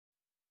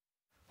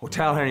Well,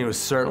 Tal Henry was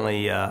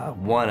certainly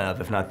one of,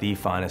 if not the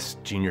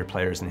finest junior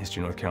players in the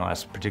history of North Carolina,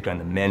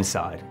 particularly on the men's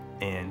side.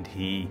 And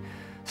he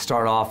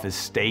started off as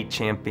state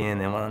champion,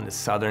 then went on to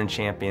Southern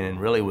champion,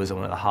 and really was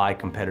one of the high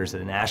competitors at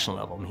the national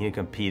level. I mean, he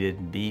competed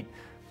and beat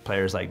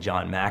players like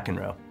John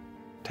McEnroe.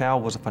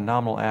 Tal was a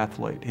phenomenal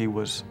athlete. He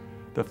was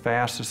the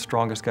fastest,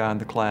 strongest guy in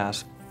the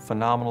class,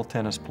 phenomenal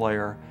tennis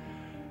player,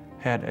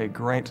 had a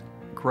great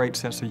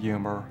sense of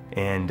humor.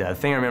 And the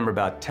thing I remember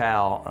about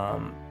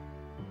Tal,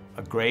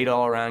 a great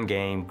all-around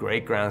game,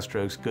 great ground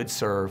strokes, good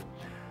serve,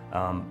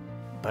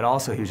 but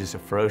also he was just a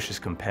ferocious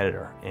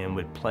competitor and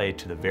would play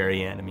to the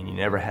very end. I mean, you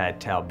never had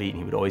Tal beaten.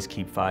 He would always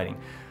keep fighting.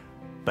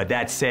 But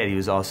that said, he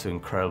was also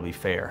incredibly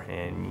fair.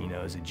 And, you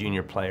know, as a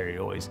junior player,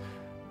 you're always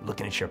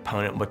looking at your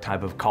opponent, what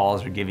type of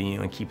calls they're giving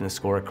you and keeping the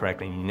score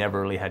correctly. And you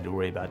never really had to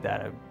worry about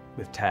that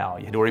with Tal.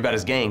 You had to worry about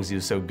his game because he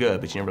was so good,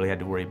 but you never really had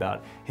to worry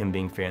about him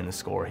being fair in the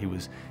score. He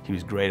was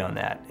great on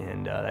that,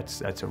 and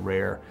that's a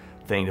rare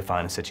thing to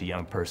find in such a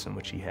young person,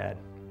 which he had.